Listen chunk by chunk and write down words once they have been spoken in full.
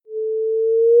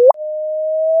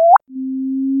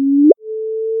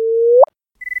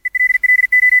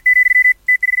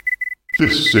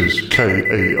This is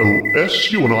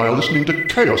KAOS. You and I are listening to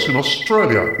Chaos in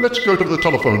Australia. Let's go to the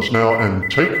telephones now and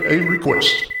take a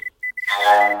request.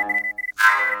 Hello,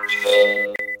 I'm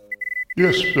Billy.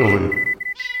 Yes, Billy.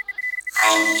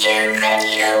 I hear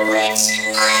radio waves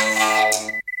in my head.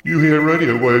 You hear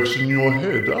radio waves in your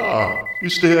head.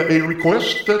 Is there a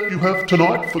request that you have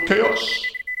tonight for Chaos?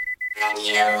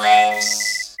 Radio waves.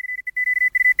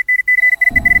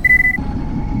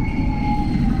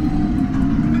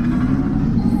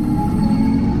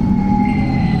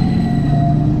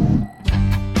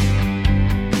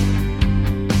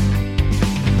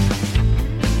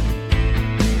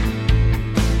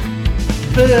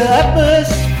 The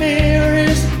atmosphere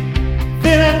is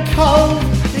thin and cold.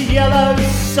 The yellow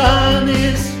sun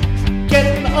is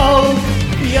getting old.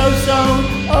 The ozone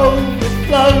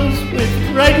overflows with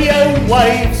radio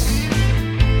waves.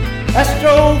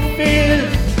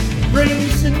 Astrophiles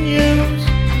brings the news.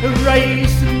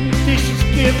 Arrays and dishes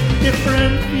give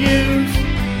different views.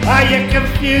 Are you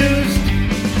confused?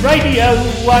 Radio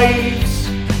waves.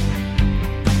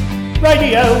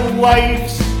 Radio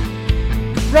waves.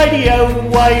 Radio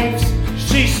waves,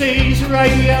 she sees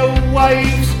radio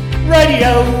waves,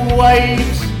 radio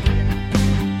waves,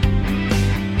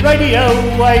 radio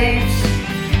waves,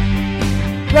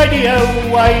 radio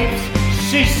waves,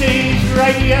 she sees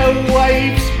radio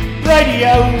waves,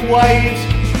 radio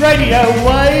waves, radio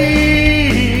waves.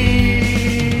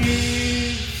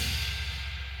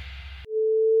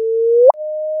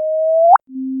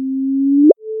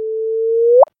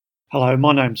 Hello,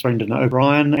 my name's Brendan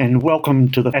O'Brien and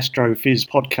welcome to the Astrophiz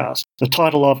podcast. The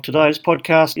title of today's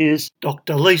podcast is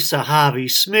Dr. Lisa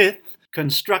Harvey-Smith,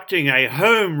 Constructing a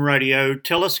Home Radio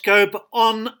Telescope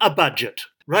on a Budget,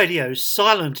 Radio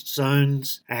Silent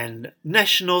Zones and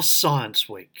National Science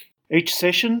Week. Each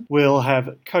session we'll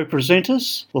have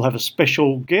co-presenters. We'll have a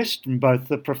special guest in both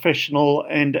the professional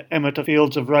and amateur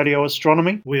fields of radio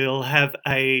astronomy. We'll have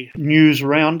a news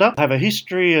roundup, have a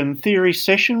history and theory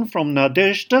session from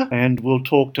Nadezhda, and we'll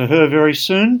talk to her very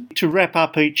soon. To wrap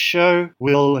up each show,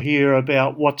 we'll hear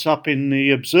about what's up in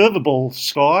the observable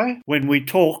sky when we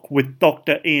talk with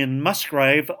Dr. Ian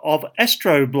Musgrave of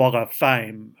Astroblogger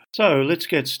fame. So let's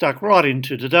get stuck right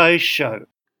into today's show.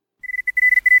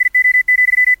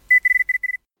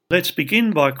 Let's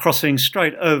begin by crossing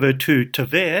straight over to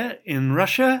Tver in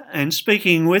Russia and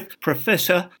speaking with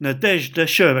Professor Nadezhda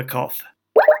Sherbakov.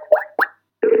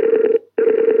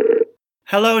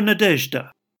 Hello,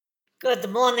 Nadezhda. Good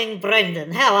morning,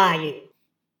 Brendan. How are you?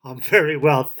 I'm very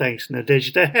well, thanks,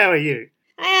 Nadezhda. How are you?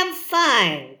 I am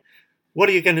fine. What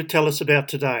are you going to tell us about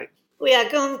today? We are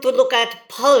going to look at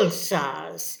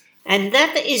pulsars, and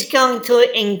that is going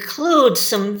to include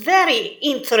some very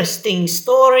interesting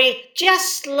story,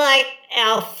 just like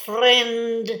our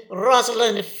friend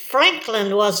Rosalind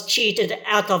Franklin was cheated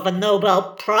out of a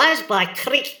Nobel Prize by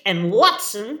Crick and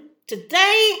Watson.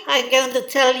 Today I'm going to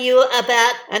tell you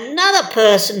about another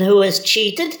person who was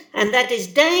cheated, and that is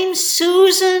Dame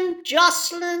Susan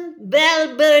Jocelyn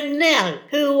Bell Burnell,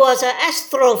 who was an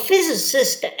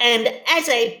astrophysicist, and as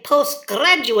a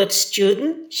postgraduate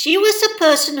student, she was the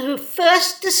person who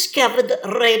first discovered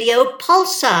radio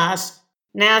pulsars.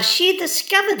 Now, she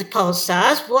discovered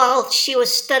pulsars while she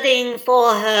was studying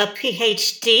for her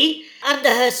PhD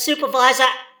under her supervisor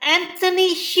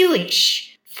Anthony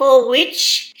Hewish, for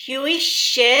which Hewish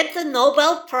shared the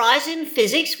Nobel Prize in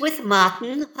Physics with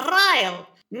Martin Ryle.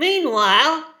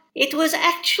 Meanwhile, it was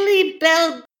actually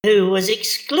Bell who was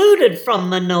excluded from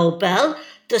the Nobel,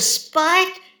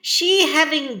 despite she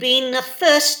having been the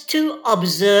first to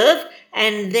observe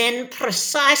and then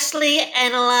precisely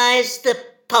analyze the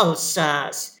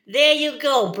pulsars. There you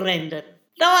go, Brendan.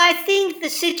 Though I think the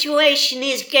situation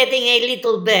is getting a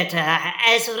little better,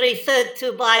 as referred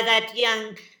to by that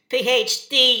young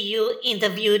PhD you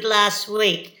interviewed last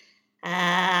week.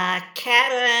 Karen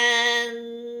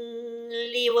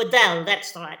Lee Waddell,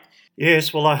 that's right.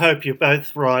 Yes, well, I hope you're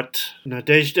both right,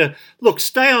 Nadezhda. Look,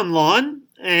 stay online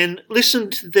and listen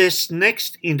to this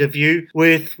next interview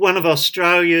with one of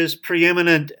Australia's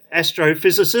preeminent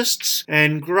astrophysicists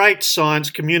and great science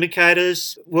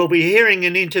communicators. We'll be hearing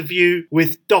an interview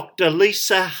with Dr.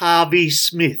 Lisa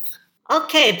Harvey-Smith.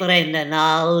 Okay, Brendan,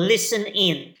 I'll listen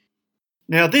in.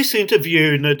 Now, this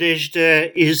interview,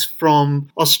 Nadezhda, is from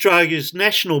Australia's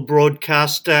national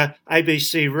broadcaster,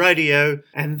 ABC Radio,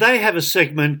 and they have a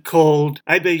segment called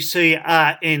ABC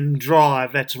RN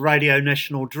Drive. That's Radio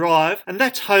National Drive, and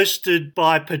that's hosted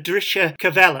by Patricia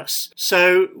Cavallis.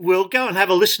 So we'll go and have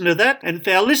a listen to that, and if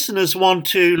our listeners want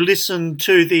to listen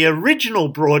to the original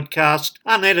broadcast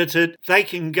unedited, they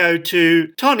can go to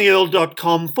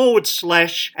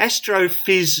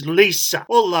tinyurl.com/astrophys-lisa,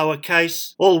 all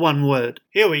lowercase, all one word.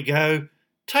 Here we go.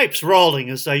 Tape's rolling,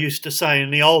 as they used to say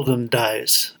in the olden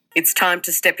days. It's time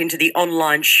to step into the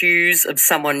online shoes of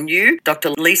someone new. Dr.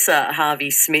 Lisa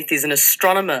Harvey-Smith is an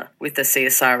astronomer with the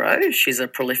CSIRO. She's a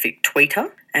prolific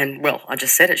tweeter. And, well, I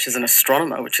just said it, she's an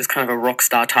astronomer, which is kind of a rock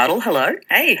star title. Hello.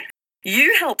 Hey.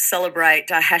 You helped celebrate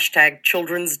hashtag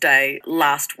Children's Day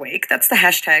last week. That's the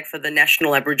hashtag for the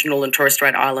National Aboriginal and Torres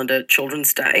Strait Islander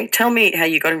Children's Day. Tell me how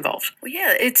you got involved. Well,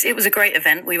 yeah, it was a great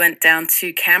event. We went down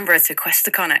to Canberra to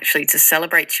Questacon, actually, to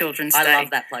celebrate Children's Day. I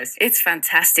love that place. It's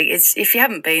fantastic. If you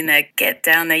haven't been there, get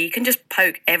down there. You can just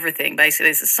poke everything, basically.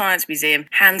 It's a science museum,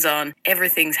 hands-on.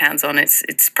 Everything's hands-on.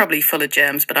 It's probably full of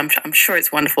germs, but I'm sure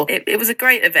it's wonderful. It was a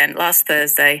great event last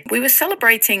Thursday. We were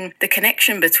celebrating the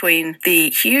connection between the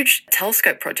huge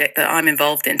telescope project that I'm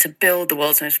involved in to build the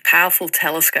world's most powerful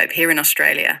telescope here in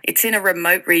Australia. It's in a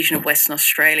remote region of Western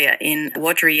Australia in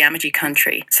Wadri Yamaji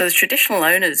country. So the traditional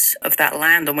owners of that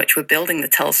land on which we're building the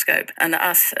telescope and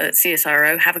us at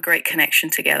CSIRO have a great connection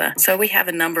together. So we have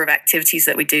a number of activities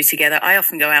that we do together. I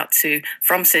often go out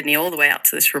from Sydney all the way out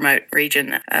to this remote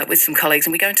region with some colleagues,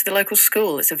 and we go into the local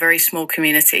school. It's a very small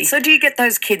community. So do you get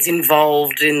those kids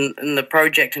involved in the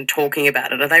project and talking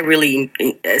about it? Are they really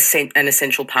an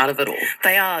essential part of it all?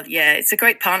 They are, yeah. It's a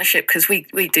great partnership because we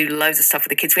do loads of stuff with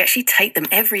the kids. We actually take them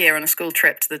every year on a school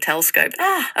trip to the telescope.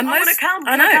 And I want to come.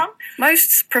 I know.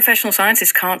 Most professional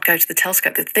scientists can't go to the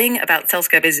telescope. The thing about the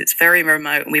telescope is it's very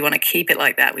remote, and we want to keep it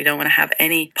like that. We don't want to have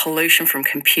any pollution from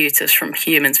computers, from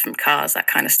humans, from cars, that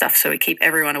kind of stuff. So we keep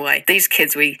everyone away. These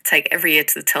kids we take every year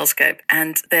to the telescope,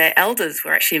 and their elders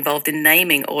were actually involved in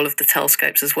naming all of the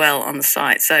telescopes as well on the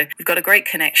site. So we've got a great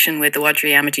connection with the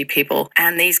Wadri Yamaji people,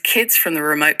 and these kids from the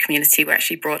remote community were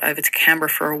actually brought over to Canberra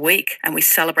for a week, and we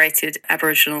celebrated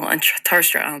Aboriginal and Torres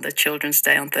Strait Islander Children's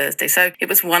Day on Thursday. So it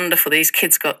was wonderful. These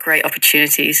kids got great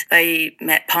opportunities. They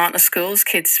met partner schools,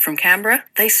 kids from Canberra.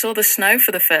 They saw the snow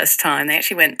for the first time. They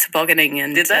actually went tobogganing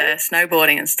and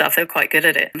snowboarding and stuff. They were quite good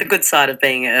at it. The good side of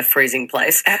being a freezing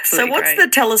place. Absolutely. So what's the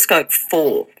telescope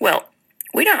for? Well,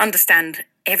 we don't understand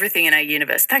everything in our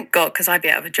universe. Thank God, because I'd be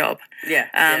out of a job.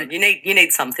 Yeah. You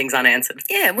need some things unanswered.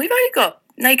 Yeah, we've only got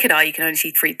naked eye, you can only see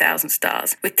 3,000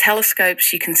 stars. With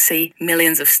telescopes, you can see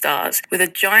millions of stars. With a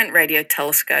giant radio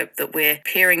telescope that we're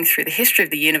peering through the history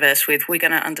of the universe with, we're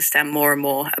going to understand more and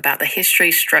more about the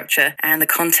history, structure, and the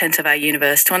content of our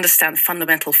universe, to understand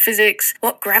fundamental physics,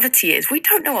 what gravity is. We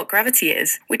don't know what gravity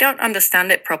is. We don't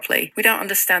understand it properly. We don't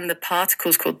understand the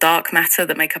particles called dark matter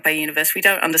that make up our universe. We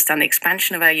don't understand the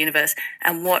expansion of our universe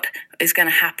and what is going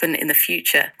to happen in the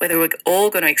future, whether we're all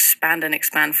going to expand and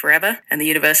expand forever and the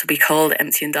universe will be cold,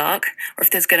 empty and dark, or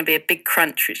if there's going to be a big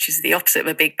crunch, which is the opposite of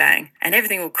a big bang, and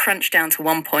everything will crunch down to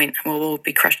one point and we'll all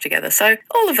be crushed together. So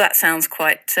all of that sounds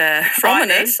quite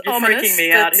ominous. You're freaking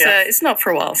me out here. It's not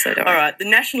for a while, so don't worry. All right, the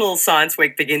National Science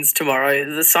Week begins tomorrow.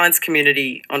 The science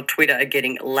community on Twitter are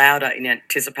getting louder in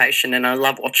anticipation, and I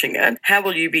love watching it. How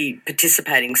will you be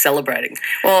participating, celebrating?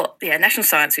 Well, yeah, National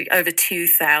Science Week, over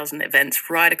 2,000 events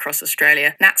right across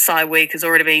Australia. NatSci Week has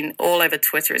already been all over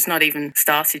Twitter. It's not even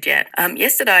started yet.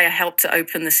 Yesterday, I helped to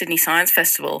open the Sydney Science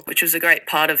Festival, which was a great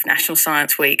part of National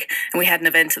Science Week. And we had an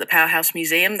event at the Powerhouse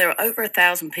Museum. There were over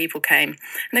 1,000 people came. And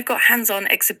they've got hands-on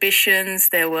exhibitions.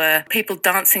 There were people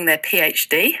dancing their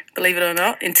PhD, believe it or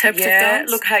not, interpretive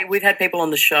dance. Look, hey, we've had people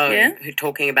on the show who are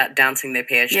talking about dancing their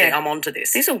PhD. Yeah. I'm onto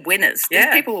this. These are winners. Yeah.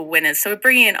 These people were winners. So we're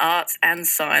bringing in arts and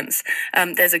science.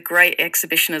 There's a great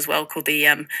exhibition as well called the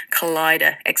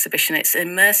Collider exhibition. It's an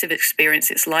immersive experience.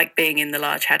 It's like being in the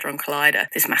Large Hadron Collider,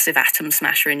 this massive atom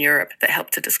smasher in Europe that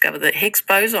helped to discover the Higgs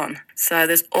boson. So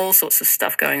there's all sorts of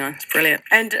stuff going on. It's brilliant.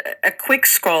 And a quick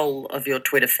scroll of your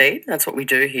Twitter feed, that's what we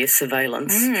do here,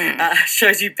 surveillance,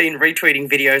 shows you've been retweeting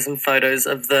videos and photos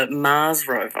of the Mars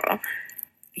rover.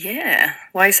 Yeah.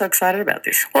 Why are you so excited about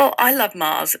this? Well, I love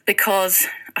Mars because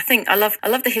I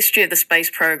love the history of the space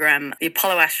program. The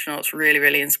Apollo astronauts really,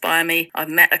 really inspire me. I've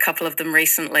met a couple of them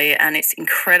recently, and it's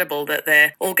incredible that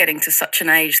they're all getting to such an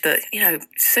age that,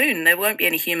 soon there won't be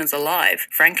any humans alive,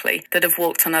 frankly, that have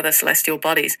walked on other celestial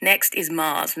bodies. Next is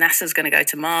Mars. NASA's going to go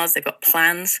to Mars. They've got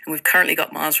plans, and we've currently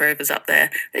got Mars rovers up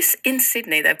there. In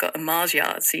Sydney, they've got a Mars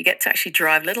yard, so you get to actually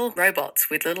drive little robots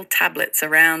with little tablets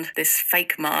around this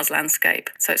fake Mars landscape.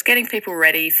 So it's getting people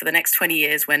ready for the next 20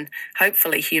 years when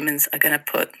hopefully humans are going to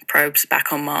put probes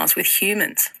back on Mars with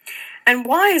humans. And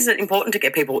why is it important to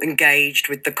get people engaged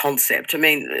with the concept? I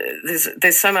mean,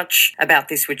 there's so much about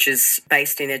this which is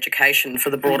based in education for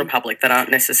the broader public that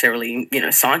aren't necessarily,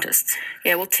 scientists.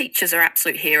 Yeah, well, teachers are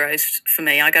absolute heroes for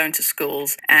me. I go into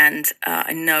schools and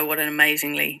I know what an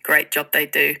amazingly great job they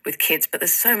do with kids, but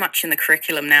there's so much in the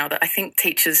curriculum now that I think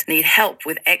teachers need help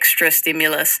with extra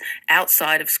stimulus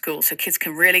outside of school so kids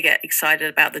can really get excited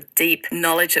about the deep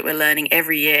knowledge that we're learning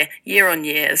every year on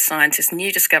year as scientists,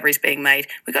 new discoveries being made.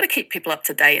 We've got to keep people up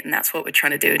to date, and that's what we're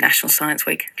trying to do in National Science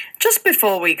Week. Just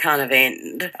before we kind of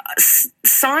end,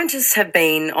 scientists have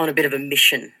been on a bit of a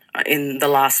mission in the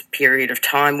last period of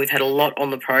time. We've had a lot on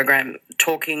the program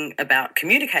talking about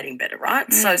communicating better,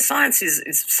 right? So science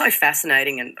is so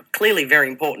fascinating and clearly very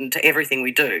important to everything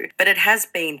we do, but it has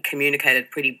been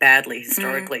communicated pretty badly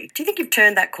historically. Do you think you've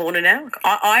turned that corner now?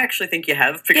 I actually think you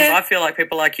have, because I feel like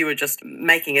people like you are just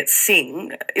making it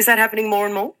sing. Is that happening more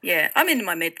and more? Yeah, I'm in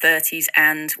my mid-30s,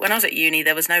 and when I was at uni,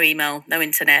 there was no email, no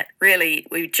internet. Really,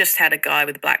 we just had a guy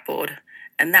with a blackboard.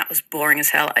 And that was boring as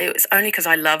hell. It was only because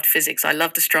I loved physics, I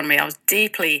loved astronomy, I was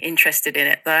deeply interested in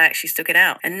it that I actually stuck it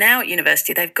out. And now at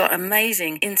university, they've got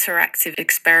amazing interactive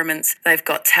experiments. They've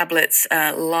got tablets,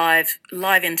 live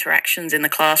interactions in the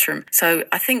classroom. So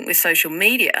I think with social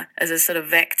media as a sort of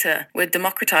vector, we're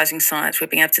democratizing science. We're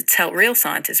being able to tell real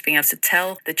scientists, being able to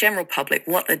tell the general public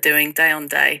what they're doing day on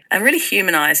day and really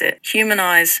humanize it,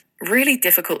 humanize really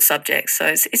difficult subjects. So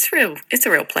it's a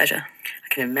real pleasure. I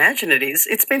can imagine it is.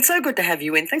 It's been so good to have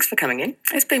you in. Thanks for coming in.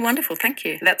 It's been wonderful. Thank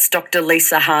you. That's Dr.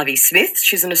 Lisa Harvey-Smith.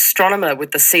 She's an astronomer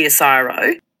with the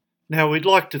CSIRO. Now, we'd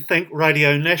like to thank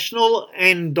Radio National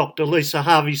and Dr. Lisa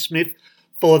Harvey-Smith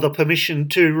for the permission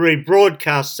to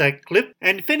rebroadcast that clip.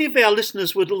 And if any of our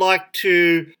listeners would like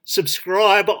to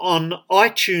subscribe on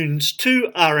iTunes to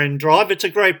RN Drive, it's a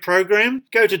great program.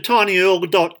 Go to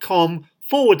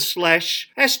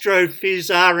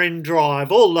tinyurl.com/astrophysrn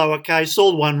Drive, all lowercase,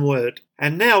 all one word.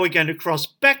 And now we're going to cross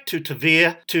back to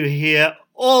Tver to hear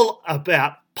all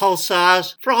about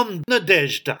pulsars from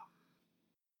Nadezhda.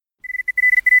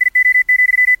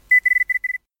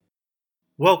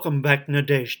 Welcome back,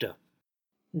 Nadezhda.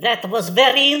 That was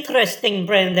very interesting,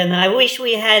 Brendan. I wish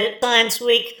we had Science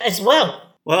Week as well.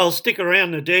 Well, stick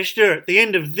around, Nadezhda. At the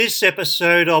end of this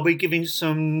episode, I'll be giving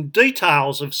some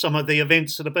details of some of the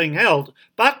events that are being held.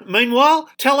 But meanwhile,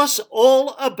 tell us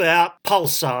all about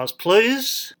pulsars,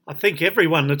 please. I think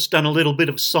everyone that's done a little bit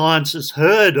of science has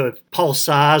heard of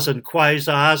pulsars and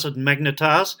quasars and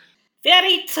magnetars.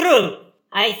 Very true.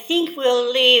 I think we'll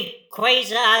leave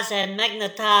quasars and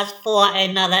magnetars for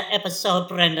another episode,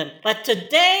 Brendan. But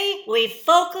today we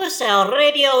focus our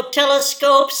radio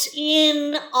telescopes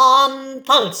in on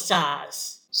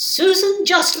pulsars. Susan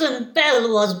Jocelyn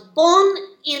Bell was born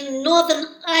in Northern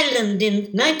Ireland in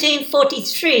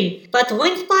 1943, but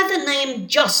went by the name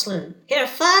Jocelyn. Her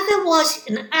father was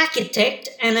an architect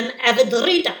and an avid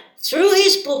reader. Through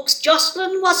his books,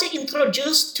 Jocelyn was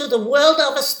introduced to the world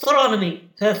of astronomy.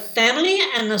 Her family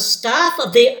and the staff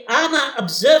of the Armour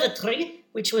Observatory,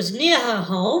 which was near her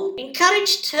home,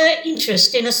 encouraged her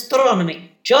interest in astronomy.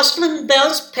 Jocelyn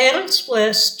Bell's parents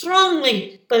were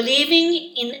strongly believing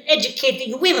in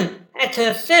educating women. At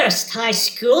her first high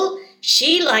school,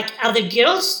 she, like other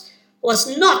girls, was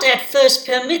not at first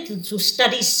permitted to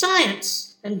study science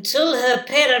until her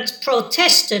parents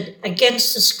protested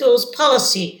against the school's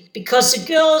policy because the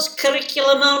girls'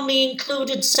 curriculum only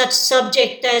included such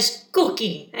subjects as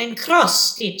cooking and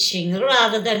cross-stitching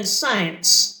rather than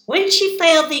science. When she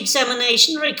failed the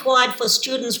examination required for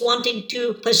students wanting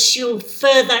to pursue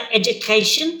further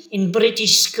education in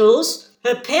British schools,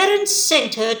 her parents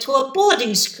sent her to a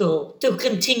boarding school to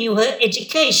continue her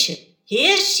education.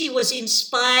 Here she was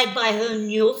inspired by her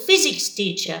new physics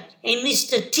teacher, a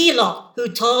Mr. Tilloch, who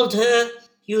told her,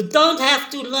 "You don't have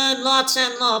to learn lots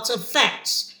and lots of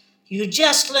facts. You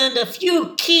just learn a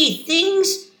few key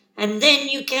things, and then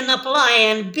you can apply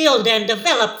and build and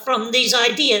develop from these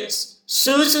ideas."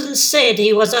 Susan said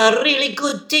he was a really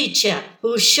good teacher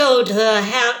who showed her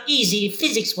how easy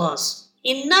physics was.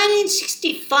 In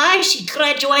 1965, she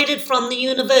graduated from the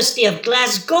University of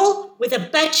Glasgow with a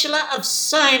Bachelor of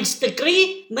Science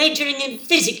degree majoring in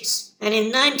physics, And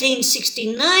in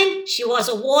 1969, she was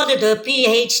awarded her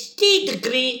PhD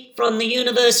degree from the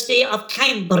University of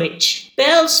Cambridge.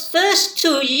 Bell's first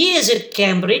 2 years at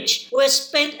Cambridge were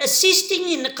spent assisting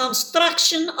in the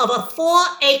construction of a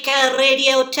 4-acre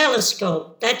radio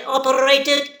telescope that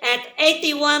operated at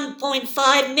 81.5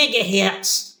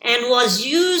 megahertz and was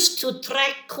used to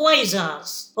track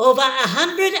quasars. Over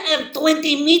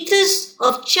 120 meters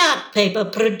of chart paper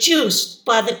produced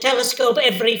by the telescope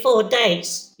every 4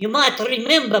 days. You might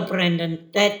remember, Brendan,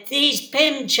 that these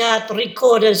pen chart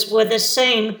recorders were the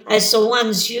same as the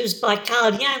ones used by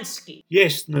Karl Jansky.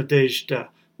 Yes, Nadezhda,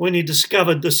 when he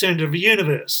discovered the centre of the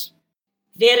universe.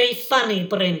 Very funny,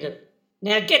 Brendan.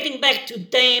 Now getting back to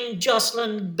Dame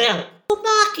Jocelyn Bell.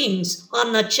 Markings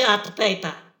on the chart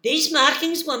paper. These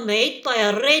markings were made by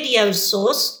a radio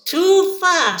source too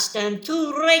fast and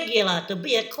too regular to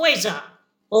be a quasar.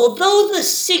 Although the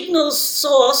signal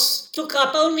source took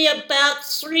up only about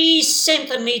 3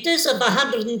 centimeters of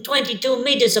 122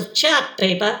 meters of chart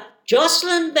paper,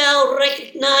 Jocelyn Bell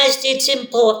recognized its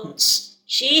importance.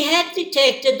 She had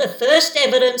detected the first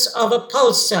evidence of a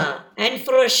pulsar, and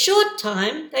for a short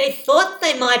time they thought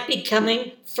they might be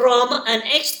coming from an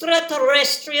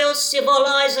extraterrestrial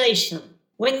civilization.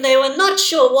 When they were not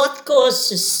sure what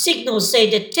caused the signals they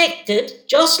detected,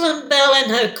 Jocelyn Bell and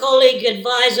her colleague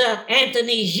advisor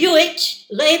Anthony Hewitt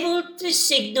labelled the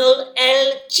signal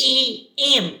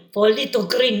LGM for Little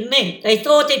Green Men. They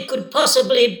thought it could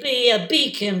possibly be a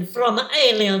beacon from an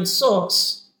alien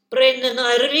source. Brendan,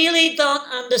 I really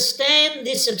don't understand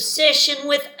this obsession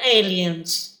with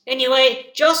aliens. Anyway,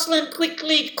 Jocelyn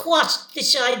quickly quashed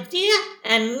this idea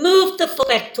and moved the focus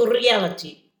back to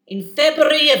reality. In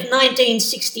February of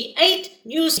 1968,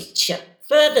 Nature.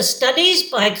 Further studies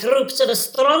by groups of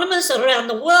astronomers around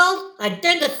the world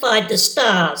identified the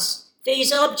stars.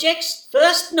 These objects,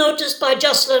 first noticed by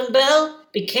Jocelyn Bell,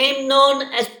 became known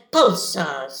as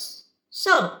pulsars.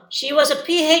 So, she was a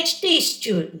PhD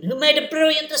student who made a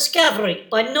brilliant discovery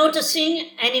by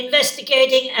noticing and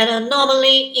investigating an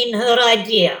anomaly in her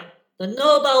idea. The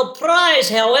Nobel Prize,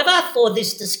 however, for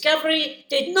this discovery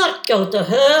did not go to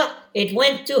her. It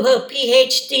went to her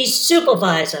PhD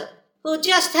supervisor, who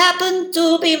just happened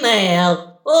to be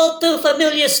male. All too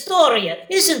familiar story,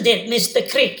 isn't it, Mr.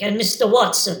 Crick and Mr.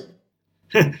 Watson?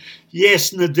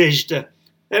 Yes, Nadezhda.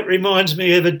 That reminds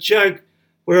me of a joke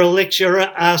where a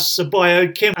lecturer asks the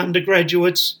biochem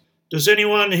undergraduates, "Does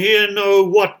anyone here know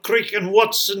what Crick and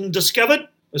Watson discovered?"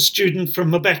 A student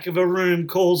from the back of a room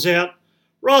calls out,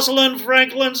 "Rosalind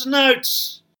Franklin's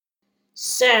notes."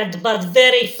 Sad but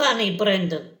very funny,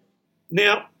 Brendan.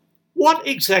 Now, what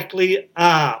exactly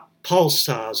are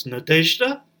pulsars,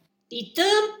 Nadezhda? The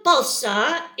term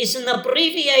pulsar is an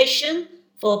abbreviation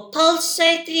for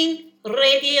pulsating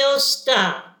radio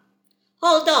star.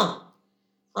 Hold on,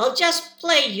 I'll just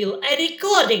play you a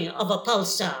recording of a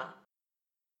pulsar.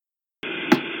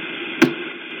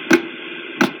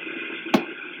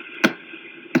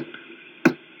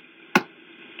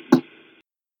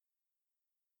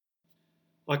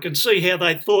 I can see how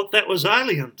they thought that was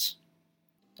aliens.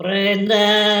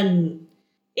 Brendan,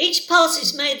 each pulse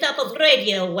is made up of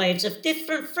radio waves of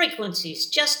different frequencies,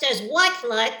 just as white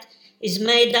light is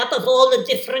made up of all the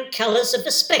different colours of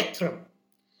the spectrum.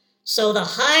 So the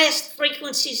highest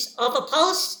frequencies of a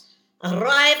pulse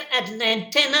arrive at an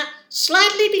antenna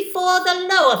slightly before the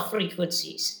lower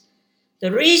frequencies.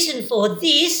 The reason for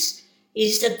this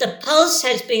is that the pulse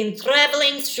has been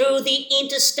travelling through the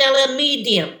interstellar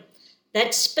medium,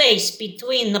 that space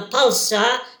between the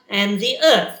pulsar and the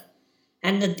Earth,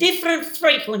 and the different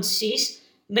frequencies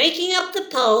making up the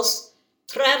pulse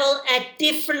travel at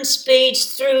different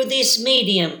speeds through this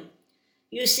medium.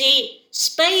 You see,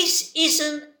 space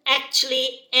isn't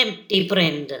actually empty,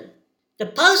 Brendan. The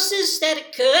pulses that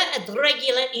occur at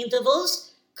regular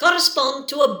intervals correspond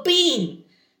to a beam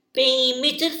being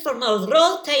emitted from a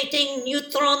rotating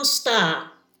neutron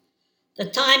star. The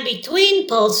time between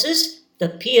pulses, the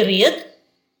period,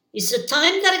 is the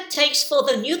time that it takes for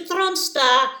the neutron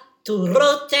star to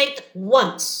rotate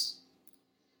once.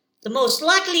 The most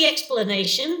likely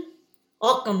explanation,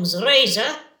 Occam's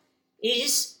razor,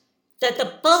 is that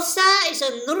the pulsar is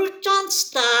a neutron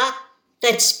star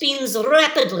that spins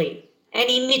rapidly and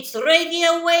emits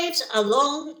radio waves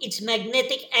along its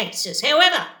magnetic axis.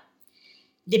 However,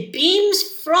 the beams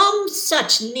from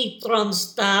such neutron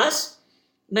stars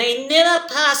may never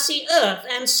pass the Earth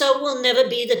and so will never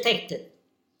be detected.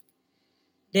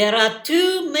 There are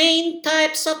two main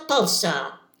types of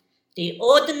pulsar, the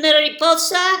ordinary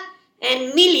pulsar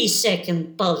and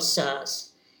millisecond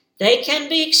pulsars. They can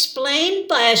be explained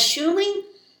by assuming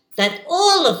that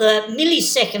all of the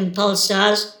millisecond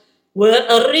pulsars were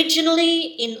originally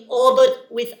in orbit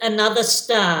with another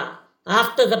star.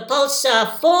 After the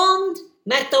pulsar formed,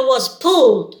 matter was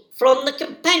pulled from the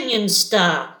companion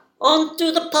star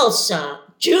onto the pulsar.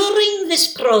 During this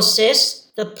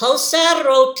process, the pulsar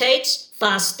rotates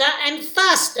faster and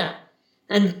faster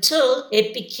until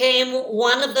it became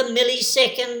one of the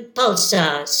millisecond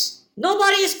pulsars.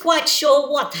 Nobody is quite sure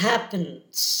what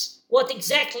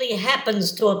exactly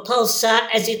happens to a pulsar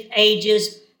as it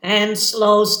ages and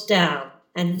slows down.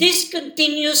 And this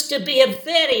continues to be a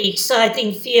very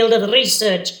exciting field of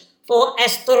research for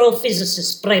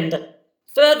astrophysicists, Brendan.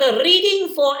 Further reading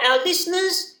for our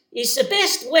listeners is the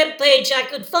best webpage I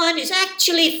could find is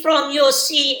actually from your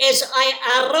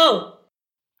CSIRO.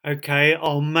 Okay,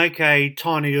 I'll make a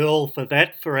tiny URL for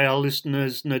that for our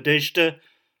listeners, Nadezhda.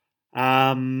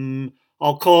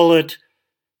 I'll call it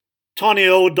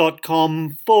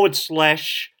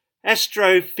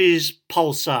tinyurl.com/astrophys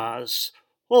pulsars.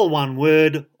 All one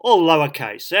word, all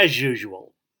lowercase, as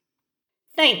usual.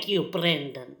 Thank you,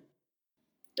 Brendan.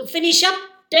 To finish up,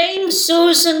 Dame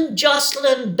Susan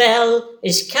Jocelyn Bell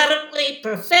is currently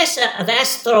Professor of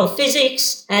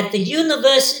Astrophysics at the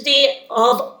University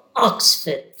of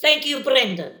Oxford. Thank you,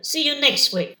 Brendan. See you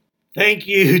next week. Thank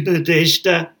you,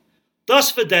 Nadezhda. Do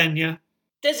svidaniya.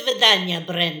 Do svidaniya,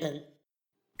 Brendan.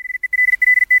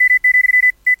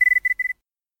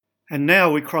 And now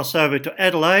we cross over to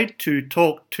Adelaide to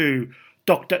talk to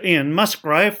Dr. Ian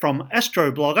Musgrave from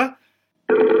Astroblogger.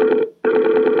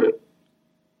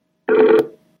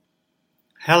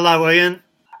 Hello, Ian.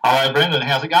 Hello, Brendan.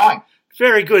 How's it going?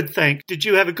 Very good, thanks. Did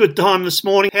you have a good time this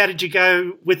morning? How did you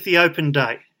go with the open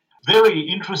day? Very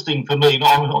interesting for me.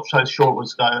 I'm not so sure it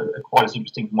was quite as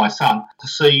interesting for my son to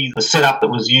see the setup that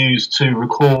was used to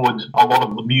record a lot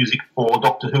of the music for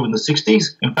Doctor Who in the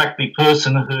 60s. In fact, the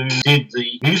person who did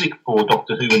the music for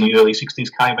Doctor Who in the early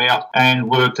 60s came out and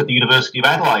worked at the University of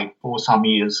Adelaide for some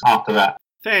years after that.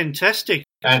 Fantastic.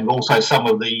 And also some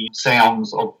of the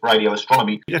sounds of radio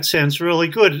astronomy. That sounds really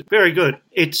good. Very good.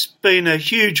 It's been a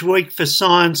huge week for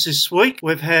science this week.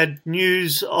 We've had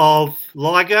news of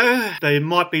LIGO. There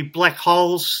might be black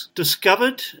holes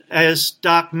discovered as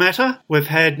dark matter. We've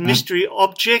had mystery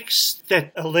objects,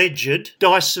 that alleged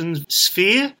Dyson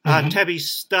sphere.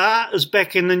 Tabby's star is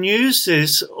back in the news.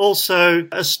 There's also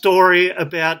a story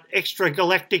about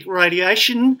extragalactic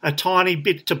radiation, a tiny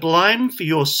bit to blame for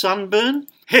your sunburn.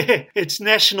 It's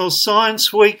National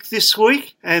Science Week this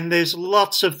week, and there's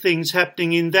lots of things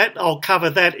happening in that. I'll cover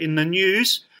that in the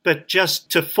news, but just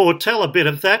to foretell a bit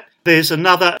of that, there's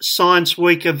another Science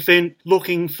Week event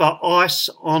looking for ice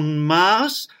on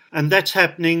Mars, and that's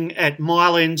happening at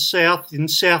Mile End South in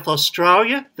South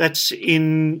Australia. That's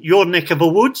in your neck of the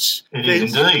woods. It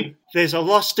is indeed. There's a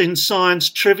Lost in Science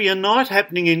trivia night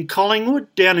happening in Collingwood,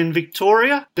 down in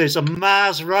Victoria. There's a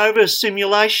Mars rover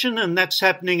simulation, and that's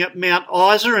happening at Mount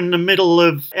Isa in the middle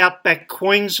of outback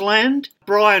Queensland.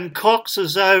 Brian Cox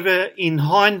is over in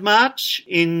Hindmarch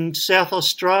in South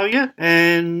Australia,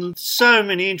 and so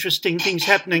many interesting things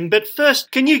happening. But first,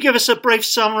 can you give us a brief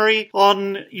summary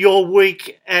on your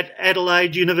week at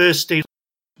Adelaide University?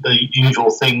 The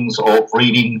usual things of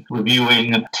reading,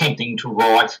 reviewing, attempting to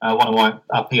write. One of my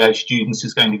PhD students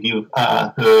is going to give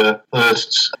her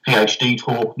first PhD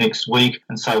talk next week,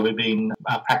 and so we've been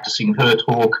practicing her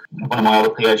talk. One of my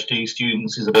other PhD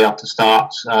students is about to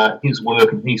start his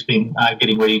work, and he's been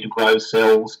getting ready to grow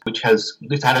cells, which has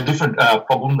had a different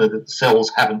problem, that the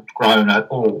cells haven't grown at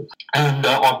all. And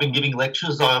I've been giving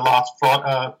lectures. Last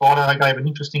Friday I gave an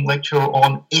interesting lecture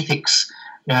on ethics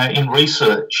in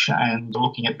research and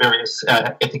looking at various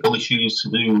ethical issues to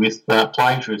do with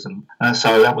plagiarism.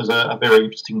 So that was a very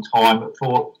interesting time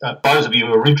for those of you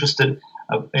who are interested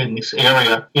in this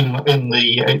area.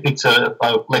 It's a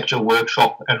lecture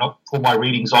workshop, and for my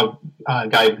readings I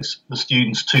gave the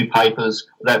students 2 papers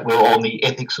that were on the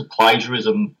ethics of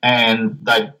plagiarism, and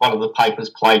one of the papers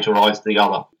plagiarised the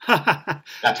other.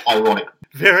 That's ironic.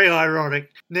 Very ironic.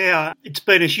 Now, it's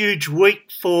been a huge week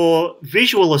for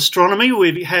visual astronomy.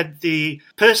 We've had the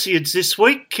Perseids this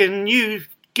week. Can you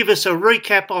give us a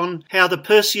recap on how the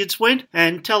Perseids went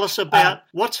and tell us about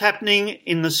what's happening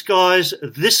in the skies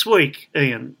this week,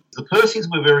 Ian? The Perseids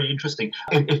were very interesting.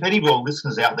 If any of your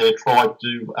listeners out there tried to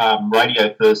do radio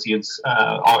Perseids,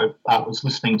 I was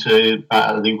listening to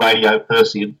the Radio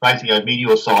Perseid Radio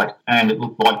Meteor site, and it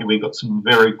looked like we got some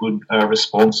very good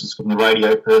responses from the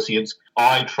Radio Perseids.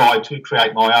 I tried to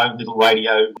create my own little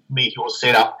radio meteor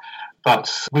setup, but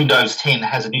Windows 10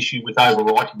 has an issue with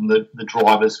overwriting the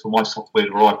drivers for my software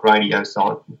to write radio,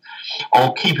 so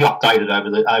I'll keep you updated over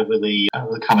the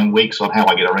coming weeks on how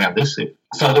I get around this.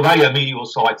 So the radio meteor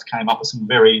sites came up with some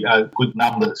very good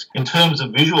numbers. In terms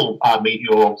of visual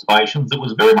meteor observations, it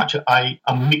was very much a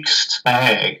mixed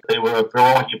bag. There were a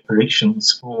variety of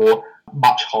predictions for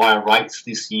much higher rates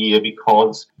this year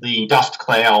because the dust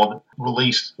cloud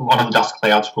released, one of the dust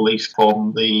clouds released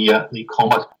from the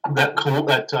comet that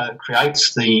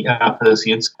creates the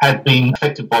Perseids had been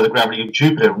affected by the gravity of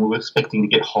Jupiter, and we were expecting to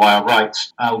get higher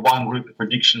rates. One group of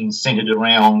predictions centred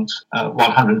around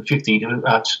 150 to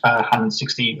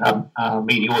 160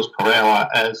 meteors per hour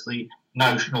as the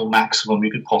notional maximum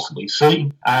you could possibly see.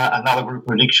 Another group of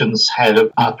predictions had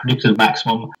a predicted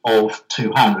maximum of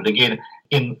 200. Again,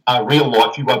 in real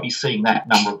life, you won't be seeing that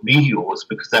number of meteors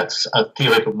because that's a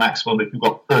theoretical maximum if you've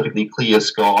got perfectly clear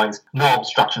skies, no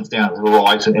obstructions down to the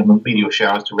horizon, and the meteor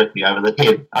showers directly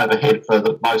overhead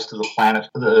for most of the planet.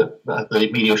 The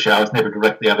meteor showers never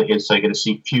directly overhead, so you're going to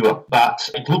see fewer. But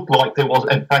it looked like there was,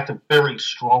 in fact, a very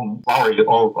strong flurry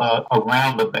of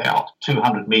around about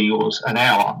 200 meteors an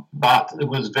hour, but it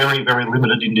was very, very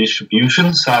limited in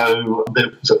distribution. So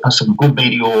there was some good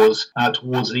meteors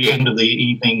towards the end of the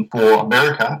evening for America,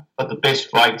 but the best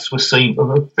rates were seen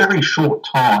for a very short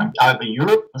time over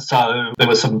Europe. So there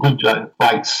were some good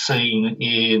rates seen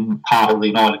in part of the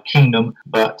United Kingdom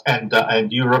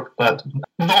and Europe, but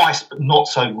nice, but not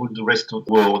so good the rest of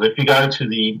the world. If you go to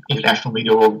the International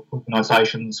Meteor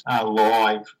Organisation's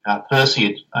live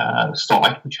Perseid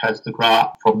site, which has the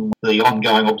graph from the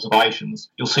ongoing observations,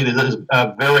 you'll see that there's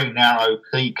a very narrow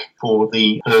peak for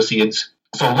the Perseids.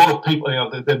 So a lot of people,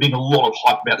 there's been a lot of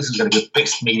hype about this is going to be the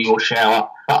best meteor shower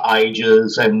for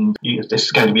ages, and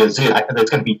there's going to be there's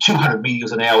going to be 200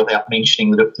 meteors an hour without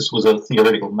mentioning that this was a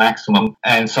theoretical maximum.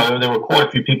 And so there were quite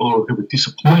a few people who were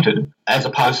disappointed, as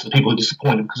opposed to the people who were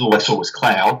disappointed because all they saw was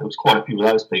cloud. There was quite a few of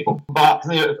those people. But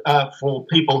for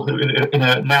people who, in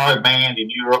a narrow band in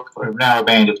Europe, for a narrow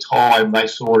band of time, they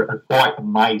saw a quite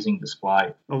amazing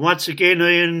display. Well, once again,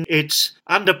 Ian, it's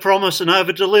under promise and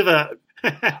over deliver.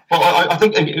 Well, I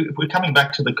think if we're coming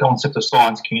back to the concept of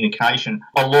science communication,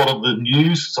 a lot of the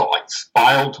news sites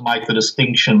fail to make the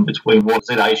distinction between what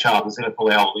ZHR, the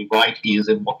zenithal hourly rate, is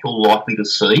and what you're likely to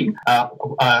see. I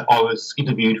was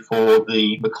interviewed for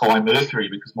the Mackay Mercury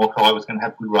because Mackay was going to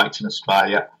have good rates in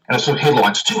Australia, and it sort of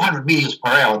headlines 200 metres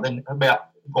per hour, and then about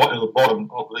right at the bottom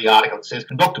of the article it says,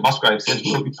 and Dr. Musgrave says,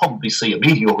 well, we probably see a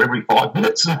meteor every 5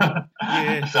 minutes.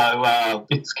 Yeah. So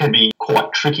it can be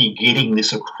quite tricky getting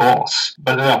this across.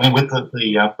 But I mean, with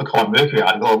the Mackay Mercury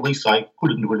article, at least they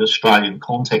put it into an Australian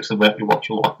context about what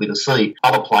you're likely to see.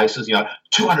 Other places,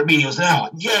 200 meteors an hour,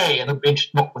 yay! And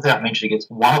not without mentioning it's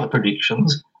one of the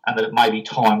predictions, and that it may be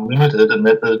time limited and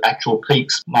that the actual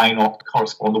peaks may not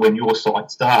correspond to when your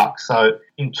site's dark. So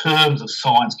in terms of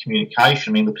science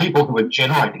communication, I mean, the people who were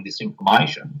generating this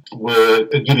information were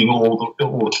giving all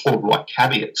the right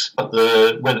caveats, but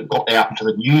when it got out into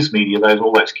the news media,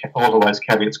 all of those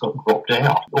caveats got dropped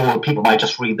out. Or people may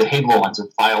just read the headlines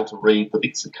and fail to read the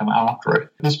bits that come after it.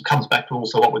 This comes back to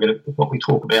also what we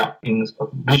talk about in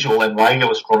visual and radio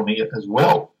astronomy as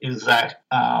well, is that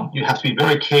you have to be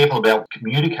very careful about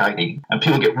communicating, and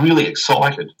people get really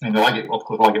excited. And I get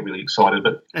really excited,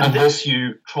 but unless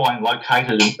you try and locate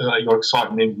your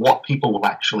excitement in what people will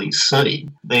actually see,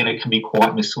 then it can be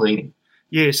quite misleading.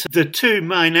 Yes, the two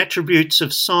main attributes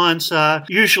of science are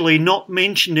usually not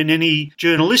mentioned in any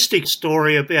journalistic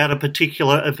story about a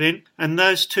particular event, and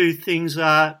those two things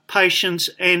are patience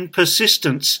and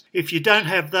persistence. If you don't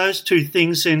have those two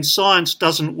things, then science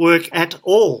doesn't work at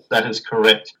all. That is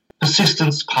correct.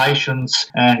 Persistence, patience,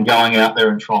 and going out there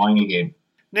and trying again.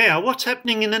 Now, what's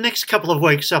happening in the next couple of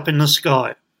weeks up in the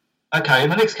sky? Okay, in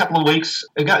the next couple of weeks,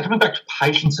 coming back to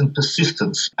patience and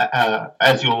persistence,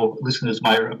 as your listeners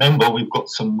may remember, we've got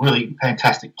some really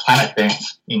fantastic planet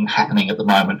dance happening at the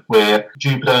moment where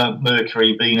Jupiter,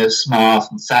 Mercury, Venus, Mars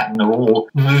and Saturn are all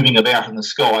moving about in the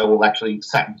sky. Well, actually,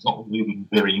 Saturn's not moving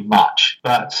very much,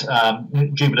 but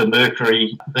Jupiter,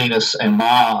 Mercury, Venus and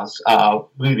Mars are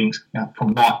moving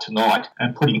from night to night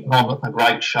and putting on a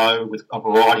great show with a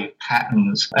variety of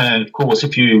patterns. And, of course,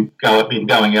 if you have been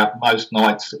going out most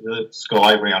nights, the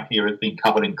sky around here has been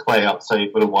covered in clouds, so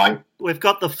you've got to wait. We've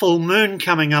got the full moon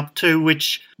coming up too,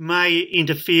 which may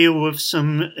interfere with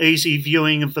some easy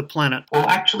viewing of the planet. Well,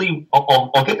 actually,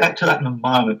 I'll get back to that in a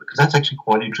moment because that's actually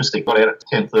quite interesting. Got out at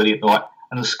 10:30 at night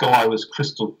and the sky was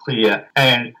crystal clear,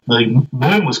 and the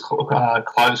moon was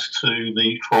close to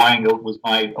the triangle that was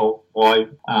made by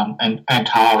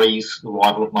Antares, the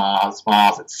rival of Mars,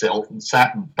 Mars itself and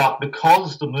Saturn. But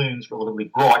because the moon's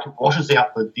relatively bright, it washes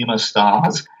out the dimmer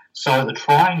stars. So the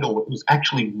triangle was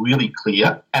actually really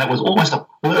clear, and it was almost a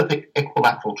perfect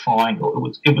equilateral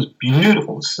triangle. It was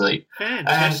beautiful to see.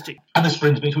 Fantastic. And this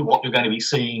brings me to what you're going to be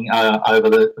seeing over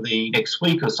the next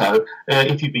week or so.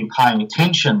 If you've been paying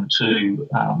attention to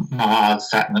Mars,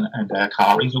 Saturn and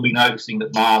Antares, you'll be noticing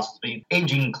that Mars has been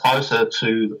edging closer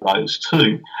to those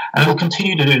two. And it'll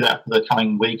continue to do that for the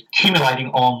coming week, accumulating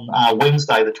on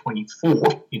Wednesday the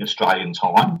 24th in Australian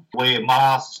time, where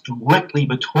Mars is directly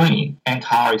between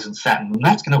Antares and Saturn. And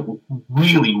that's going to look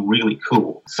really, really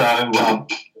cool. So...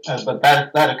 but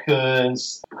that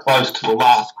occurs close to the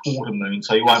last quarter moon,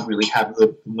 so you won't really have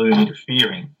the moon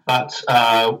interfering. But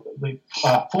the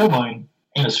full moon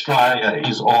in Australia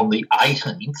is on the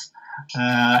 18th,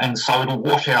 and so it'll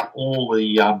wash out all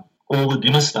the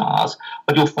dimmer stars.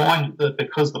 But you'll find that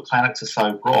because the planets are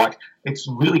so bright, it's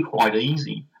really quite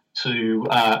easy to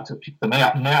pick them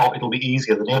out. Now it'll be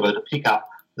easier than ever to pick up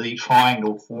the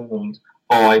triangle formed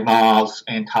by Mars,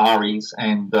 Antares,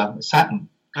 and Saturn.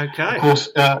 Okay. Of course,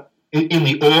 in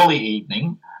the early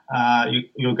evening,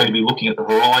 you're going to be looking at the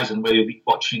horizon where you'll be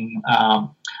watching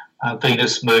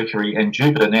Venus, Mercury, and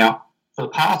Jupiter. Now, for the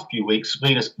past few weeks,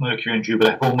 Venus, Mercury, and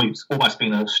Jupiter have almost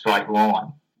been in a straight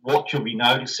line. What you'll be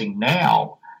noticing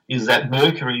now is that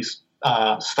Mercury's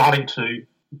starting to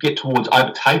get towards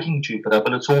overtaking Jupiter,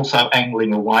 but it's also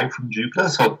angling away from Jupiter.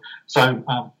 So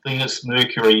Venus,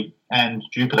 Mercury, and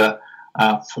Jupiter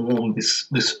start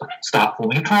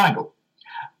forming a triangle.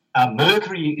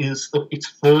 Mercury is it's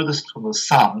furthest from the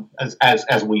Sun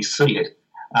as we see it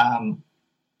on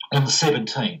the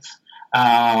 17th,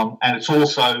 and it's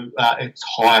also it's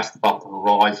highest above the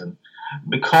horizon.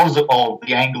 Because of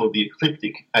the angle of the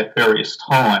ecliptic at various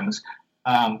times,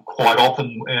 quite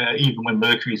often, even when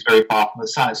Mercury is very far from the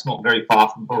Sun, it's not very far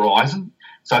from the horizon,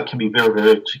 so it can be very,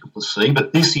 very difficult to see.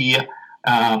 But this year,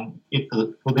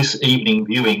 for this evening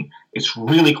viewing, it's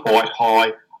really quite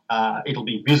high. It'll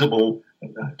be visible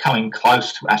coming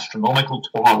close to astronomical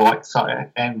twilight,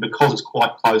 and because it's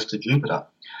quite close to Jupiter,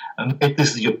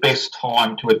 this is your best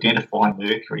time to identify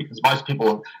Mercury, because most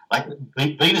people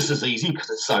Venus is easy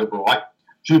because it's so bright,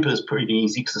 Jupiter's pretty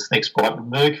easy because it's next bright, but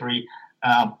Mercury,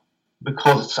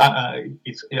 because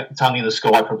it's only in the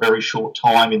sky for a very short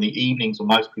time in the evenings when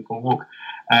most people look,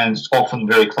 and it's often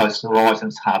very close to the horizon,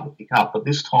 it's hard to pick up. But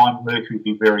this time, Mercury will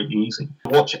be very easy.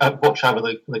 Watch over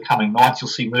the coming nights. You'll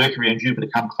see Mercury and Jupiter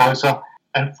come closer,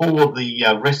 and for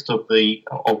the rest of the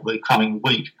coming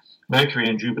week, Mercury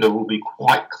and Jupiter will be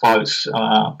quite close,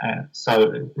 and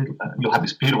so you'll have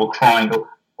this beautiful triangle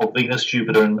of Venus,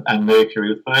 Jupiter, and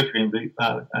Mercury, with Mercury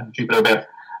and Jupiter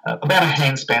about a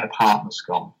handspan apart in the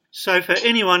sky. So for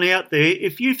anyone out there,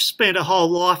 if you've spent a whole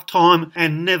lifetime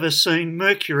and never seen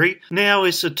Mercury, now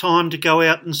is the time to go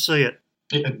out and see it.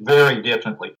 Yeah, very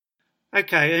definitely.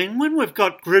 Okay, and when we've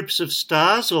got groups of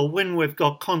stars or when we've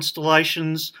got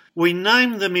constellations, we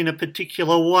name them in a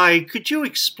particular way. Could you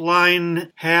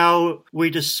explain how we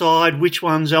decide which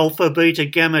one's Alpha, Beta,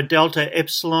 Gamma, Delta,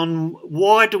 Epsilon?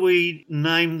 Why do we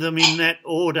name them in that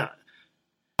order?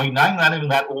 We name that in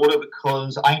that order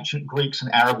because ancient Greeks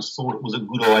and Arabs thought it was a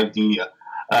good idea.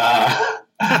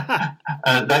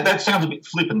 That sounds a bit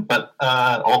flippant, but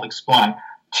I'll explain.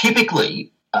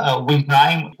 Typically,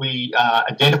 we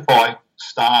identify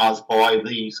stars by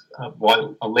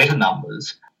letter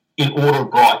numbers in order of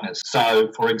brightness.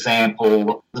 So, for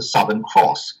example, the Southern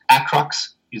Cross.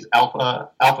 Acrux is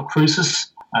Alpha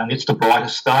Crucis, and it's the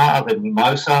brightest star. Then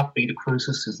Mimosa, Beta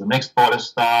Crucis, is the next brightest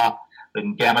star.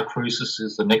 Then Gamma Crucis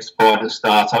is the next brightest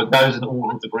star. So it goes in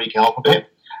order of the Greek alphabet,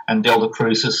 and Delta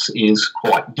Crucis is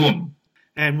quite dim.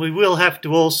 And we will have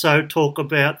to also talk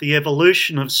about the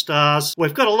evolution of stars.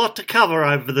 We've got a lot to cover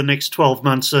over the next 12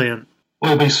 months, Ian.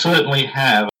 Well, we certainly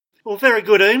have. Well, very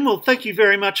good, Ian. Well, thank you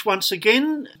very much once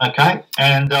again. Okay,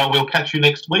 and we'll catch you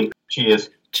next week. Cheers.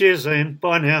 Cheers, Ian.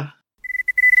 Bye now.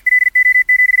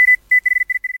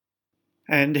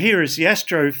 And here is the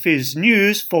AstroPhys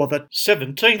news for the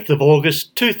 17th of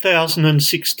August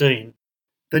 2016.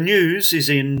 The news is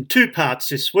in two parts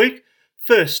this week.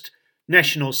 First,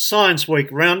 National Science Week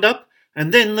Roundup,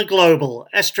 and then the global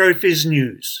AstroPhys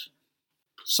news.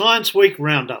 Science Week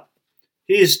Roundup.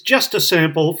 Here's just a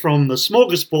sample from the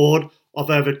smorgasbord of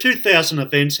over 2,000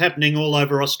 events happening all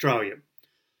over Australia.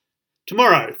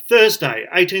 Tomorrow, Thursday,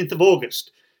 18th of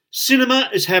August, cinema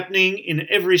is happening in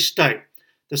every state.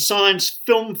 The Science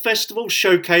Film Festival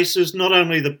showcases not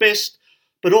only the best,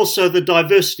 but also the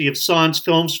diversity of science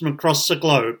films from across the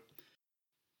globe.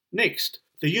 Next,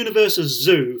 the universe's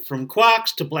zoo, from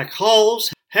quarks to black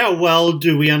holes. How well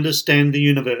do we understand the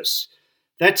universe?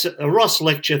 That's at the Ross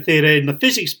Lecture Theatre in the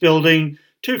Physics Building,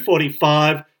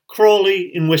 245,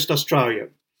 Crawley in West Australia.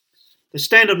 The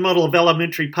Standard Model of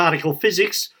Elementary Particle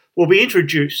Physics will be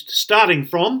introduced, starting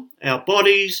from our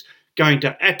bodies, going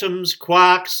to atoms,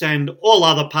 quarks, and all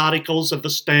other particles of the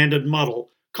Standard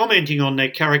Model, commenting on their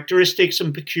characteristics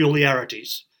and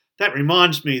peculiarities. That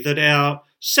reminds me that our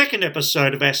second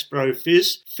episode of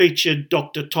Astrophys featured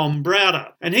Dr. Tom Browder,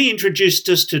 and he introduced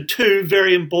us to two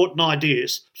very important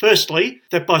ideas. Firstly,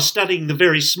 that by studying the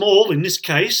very small, in this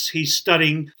case, he's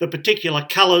studying the particular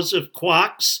colours of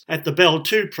quarks at the Belle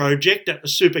 2 project at the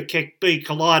Super Keck B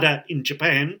Collider in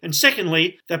Japan. And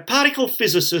secondly, that particle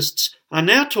physicists are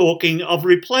now talking of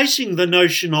replacing the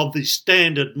notion of the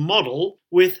Standard Model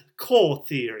with core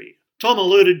theory. Tom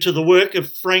alluded to the work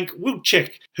of Frank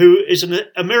Wilczek, who is an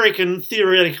American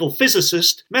theoretical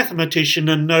physicist, mathematician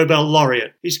and Nobel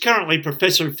laureate. He's currently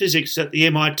Professor of Physics at the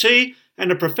MIT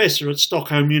and a professor at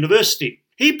Stockholm University.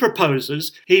 He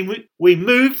proposes we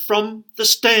move from the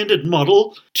Standard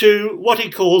Model to what he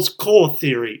calls core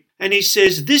theory. And he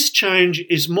says this change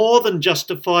is more than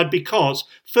justified because,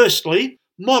 firstly,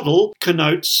 model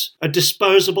connotes a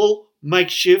disposable,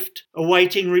 makeshift,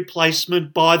 awaiting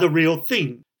replacement by the real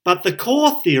thing. But the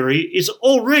core theory is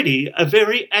already a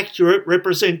very accurate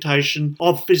representation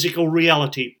of physical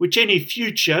reality, which any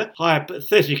future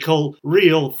hypothetical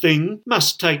real thing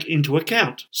must take into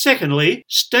account. Secondly,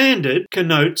 standard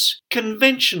connotes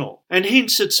conventional and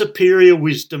hints at superior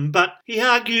wisdom, but he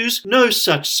argues no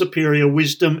such superior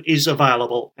wisdom is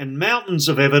available, and mountains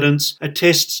of evidence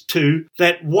attests to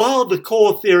that while the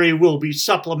core theory will be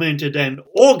supplemented and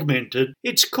augmented,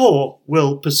 its core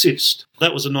will persist.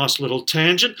 That was a nice little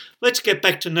tangent. Let's get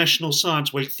back to National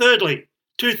Science Week. Thirdly,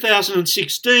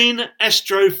 2016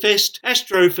 Astrofest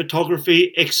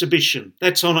Astrophotography Exhibition.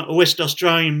 That's on at the West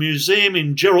Australian Museum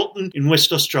in Geraldton in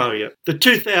West Australia. The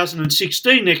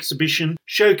 2016 exhibition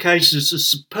showcases the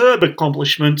superb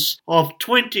accomplishments of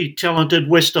 20 talented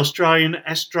West Australian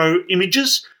astro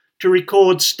imagers to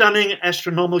record stunning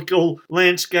astronomical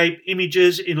landscape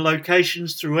images in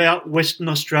locations throughout Western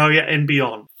Australia and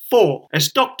beyond. 4.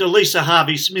 As Dr. Lisa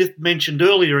Harvey-Smith mentioned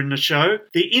earlier in the show,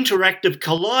 the Interactive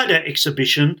Collider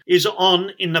exhibition is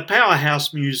on in the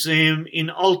Powerhouse Museum in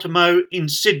Ultimo in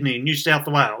Sydney, New South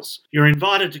Wales. You're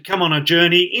invited to come on a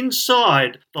journey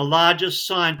inside the largest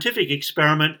scientific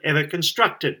experiment ever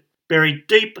constructed. Buried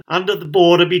deep under the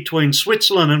border between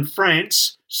Switzerland and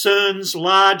France, CERN's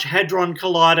Large Hadron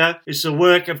Collider is the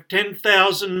work of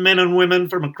 10,000 men and women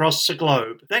from across the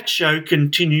globe. That show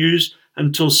continues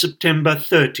until September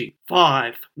 30.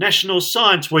 5. National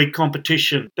Science Week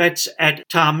competition. That's at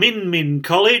Tarminmin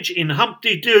College in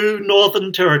Humpty Doo,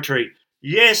 Northern Territory.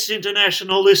 Yes,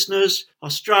 international listeners,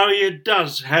 Australia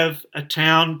does have a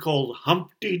town called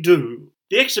Humpty Doo.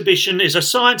 The exhibition is a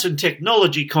science and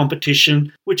technology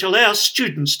competition which allows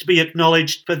students to be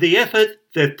acknowledged for the effort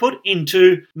they've put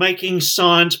into making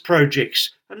science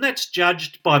projects, and that's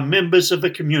judged by members of the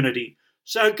community.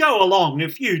 So go along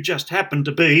if you just happen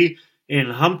to be in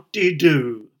Humpty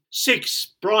Doo.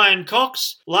 6. Brian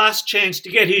Cox, last chance to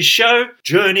get his show,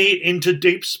 Journey into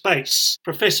Deep Space.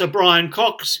 Professor Brian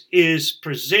Cox is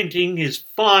presenting his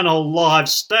final live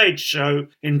stage show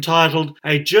entitled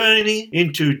A Journey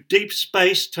into Deep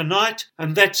Space tonight,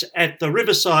 and that's at the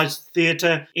Riverside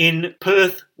Theatre in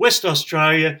Perth, West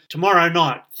Australia, tomorrow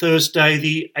night, Thursday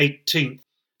the 18th.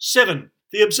 7.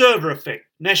 The Observer Effect.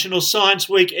 National Science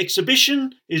Week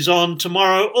exhibition is on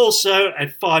tomorrow also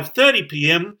at 5:30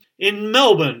 p.m. in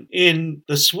Melbourne in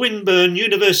the Swinburne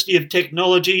University of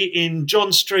Technology in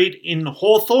John Street in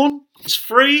Hawthorne. It's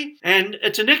free and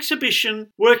it's an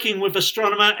exhibition working with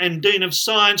astronomer and Dean of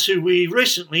Science who we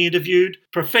recently interviewed,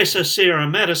 Professor Sarah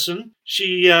Madison.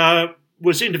 She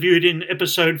was interviewed in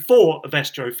episode 4 of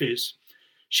Astrophys.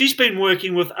 She's been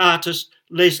working with artist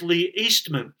Leslie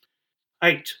Eastman.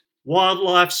 8.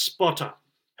 Wildlife Spotter.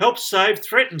 Help save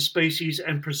threatened species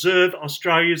and preserve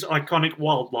Australia's iconic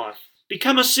wildlife.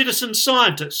 Become a citizen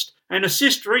scientist and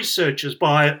assist researchers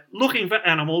by looking for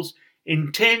animals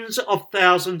in tens of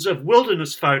thousands of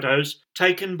wilderness photos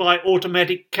taken by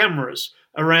automatic cameras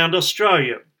around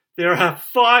Australia. There are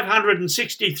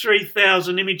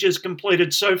 563,000 images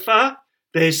completed so far.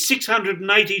 There's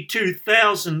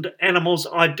 682,000 animals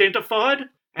identified,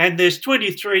 and there's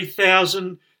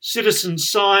 23,000 citizen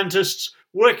scientists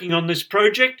working on this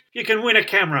project. You can win a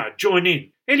camera. Join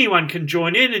in. Anyone can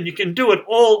join in and you can do it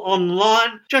all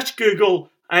online. Just Google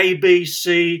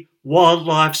ABC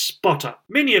Wildlife Spotter.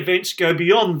 Many events go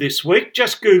beyond this week.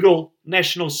 Just Google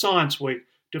National Science Week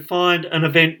to find an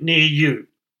event near you.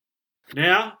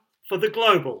 Now for the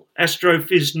global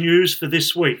Astrophys news for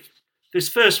this week. This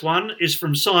first one is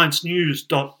from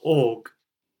sciencenews.org.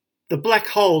 The black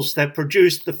holes that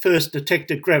produced the first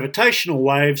detected gravitational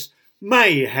waves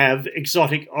may have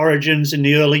exotic origins in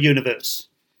the early universe.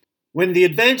 When the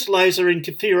Advanced Laser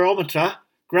Interferometer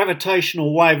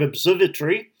Gravitational Wave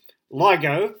Observatory,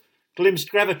 LIGO, glimpsed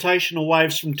gravitational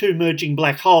waves from two merging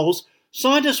black holes,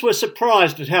 scientists were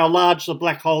surprised at how large the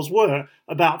black holes were,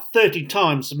 about 30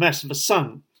 times the mass of a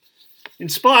sun.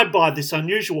 Inspired by this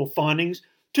unusual findings,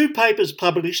 two papers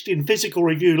published in Physical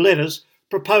Review Letters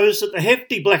proposed that the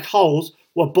hefty black holes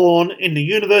were born in the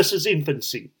universe's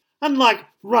infancy. Unlike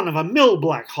run-of-the-mill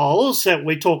black holes that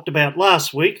we talked about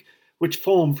last week, which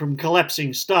form from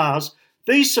collapsing stars,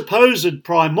 these supposed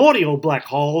primordial black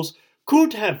holes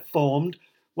could have formed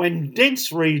when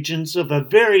dense regions of a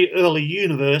very early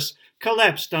universe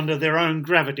collapsed under their own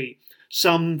gravity,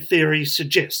 some theories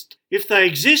suggest. If they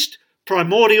exist,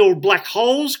 primordial black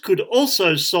holes could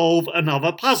also solve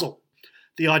another puzzle: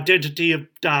 the identity of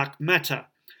dark matter,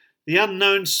 the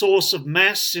unknown source of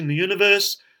mass in the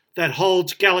universe that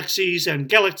holds galaxies and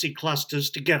galaxy clusters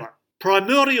together.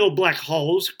 Primordial black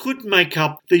holes could make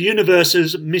up the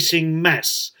universe's missing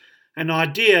mass, an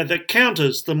idea that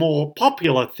counters the more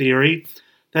popular theory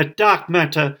that dark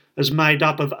matter is made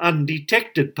up of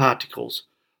undetected particles.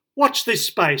 Watch this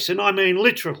space, and I mean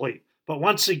literally. But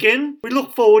once again, we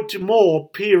look forward to more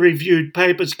peer-reviewed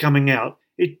papers coming out.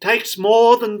 It takes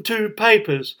more than two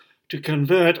papers to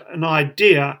convert an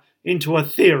idea into a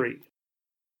theory.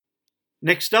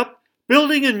 Next up,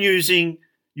 building and using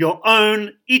your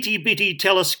own itty-bitty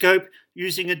telescope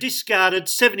using a discarded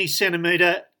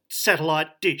 70cm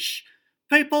satellite dish.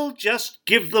 People just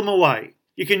give them away.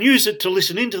 You can use it to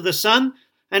listen into the sun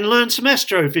and learn some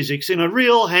astrophysics in a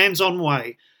real hands-on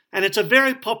way. And it's a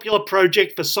very popular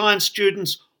project for science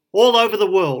students all over the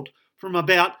world, from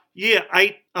about year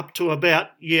 8 up to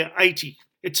about year 80.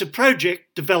 It's a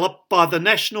project developed by the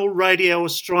National Radio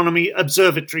Astronomy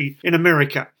Observatory in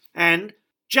America. And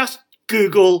just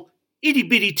Google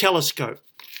itty-bitty telescope.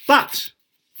 But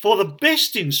for the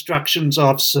best instructions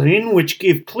I've seen, which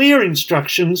give clear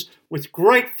instructions with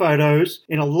great photos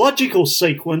in a logical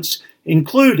sequence,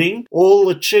 including all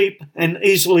the cheap and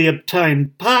easily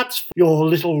obtained parts for your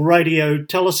little radio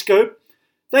telescope,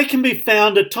 they can be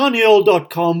found at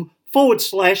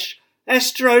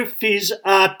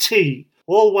tinyurl.com/astrophysrt.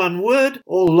 All one word,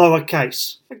 all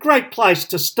lowercase. A great place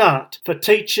to start for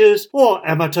teachers or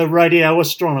amateur radio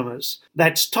astronomers.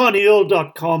 That's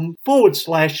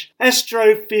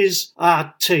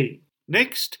tinyurl.com/astrophysrt.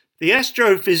 Next, the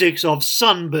astrophysics of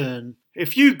sunburn.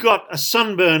 If you got a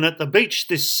sunburn at the beach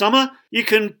this summer, you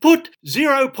can put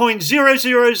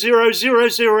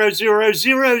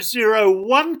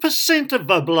 0.000000001% of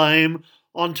the blame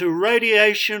onto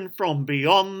radiation from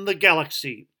beyond the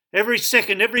galaxy. Every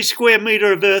second, every square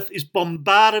metre of Earth is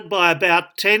bombarded by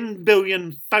about 10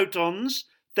 billion photons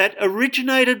that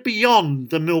originated beyond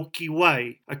the Milky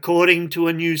Way, according to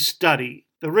a new study.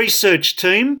 The research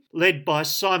team, led by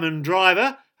Simon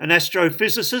Driver, an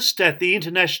astrophysicist at the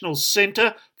International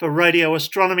Centre for Radio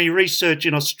Astronomy Research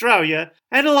in Australia,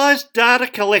 analysed data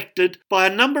collected by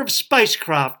a number of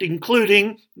spacecraft,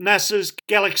 including NASA's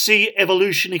Galaxy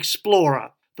Evolution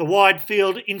Explorer, the Wide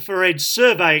Field Infrared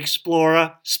Survey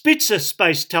Explorer, Spitzer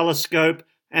Space Telescope,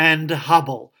 and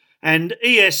Hubble, and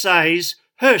ESA's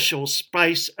Herschel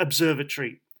Space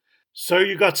Observatory. So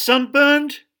you got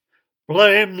sunburned?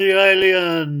 Blame the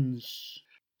aliens.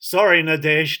 Sorry,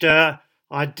 Nadezhda,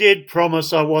 I did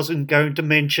promise I wasn't going to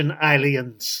mention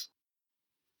aliens.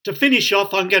 To finish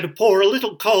off, I'm going to pour a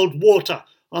little cold water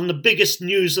on the biggest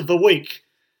news of the week.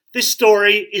 This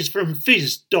story is from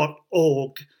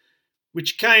phys.org,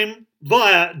 which came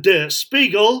via Der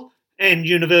Spiegel and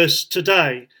Universe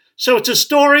Today. So it's a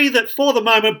story that for the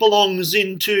moment belongs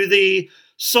into the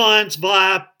science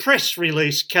via press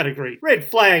release category.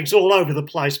 Red flags all over the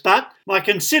place, but my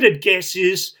considered guess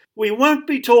is we won't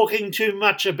be talking too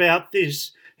much about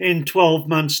this in 12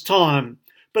 months' time.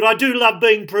 But I do love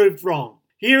being proved wrong.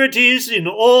 Here it is in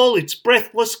all its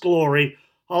breathless glory.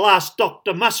 I'll ask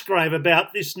Dr. Musgrave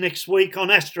about this next week on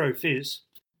Astrophys.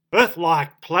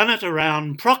 Earth-like planet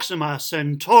around Proxima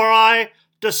Centauri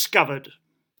discovered.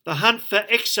 The hunt for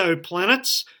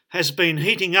exoplanets has been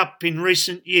heating up in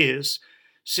recent years.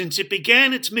 Since it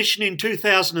began its mission in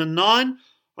 2009,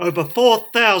 over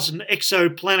 4,000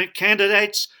 exoplanet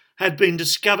candidates have been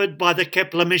discovered by the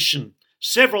Kepler mission,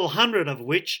 several hundred of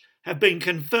which have been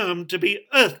confirmed to be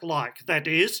Earth-like, that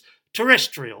is,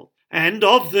 terrestrial. And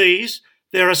of these,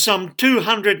 there are some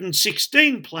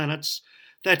 216 planets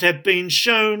that have been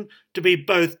shown to be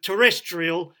both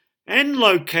terrestrial and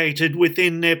located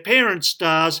within their parent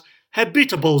star's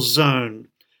habitable zone,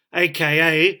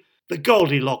 aka the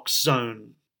Goldilocks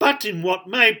zone. But in what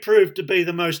may prove to be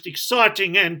the most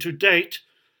exciting and to date,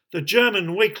 the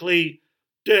German weekly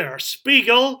Der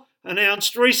Spiegel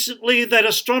announced recently that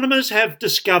astronomers have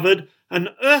discovered an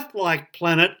Earth-like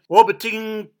planet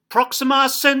orbiting Proxima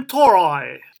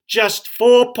Centauri, just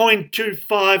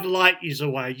 4.25 light-years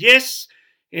away. Yes,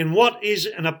 in what is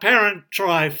an apparent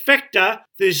trifecta,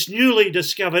 this newly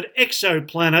discovered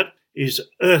exoplanet is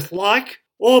Earth-like,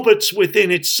 orbits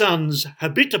within its sun's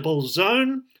habitable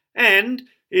zone, and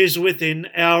is within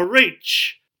our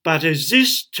reach. But is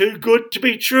this too good to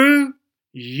be true?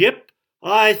 Yep,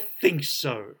 I think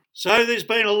so. So there's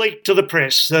been a leak to the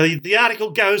press. The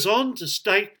article goes on to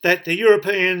state that the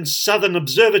European Southern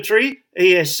Observatory,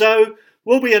 ESO,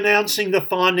 will be announcing the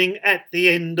finding at the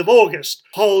end of August.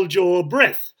 Hold your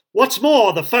breath. What's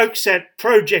more, the folks at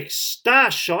Project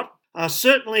Starshot are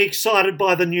certainly excited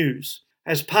by the news.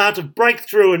 As part of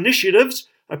Breakthrough Initiatives,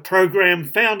 a program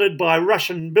founded by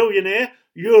Russian billionaire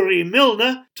Yuri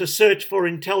Milner to search for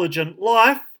intelligent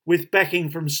life, with backing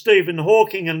from Stephen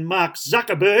Hawking and Mark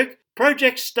Zuckerberg,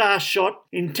 Project Starshot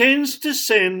intends to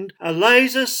send a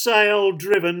laser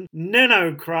sail-driven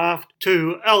nanocraft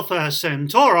to Alpha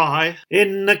Centauri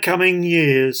in the coming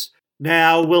years.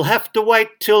 Now, we'll have to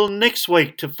wait till next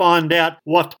week to find out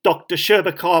what Dr.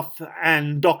 Sherbakov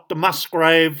and Dr.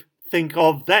 Musgrave think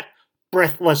of that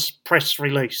breathless press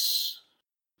release.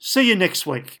 See you next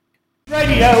week.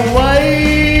 Radio Wave!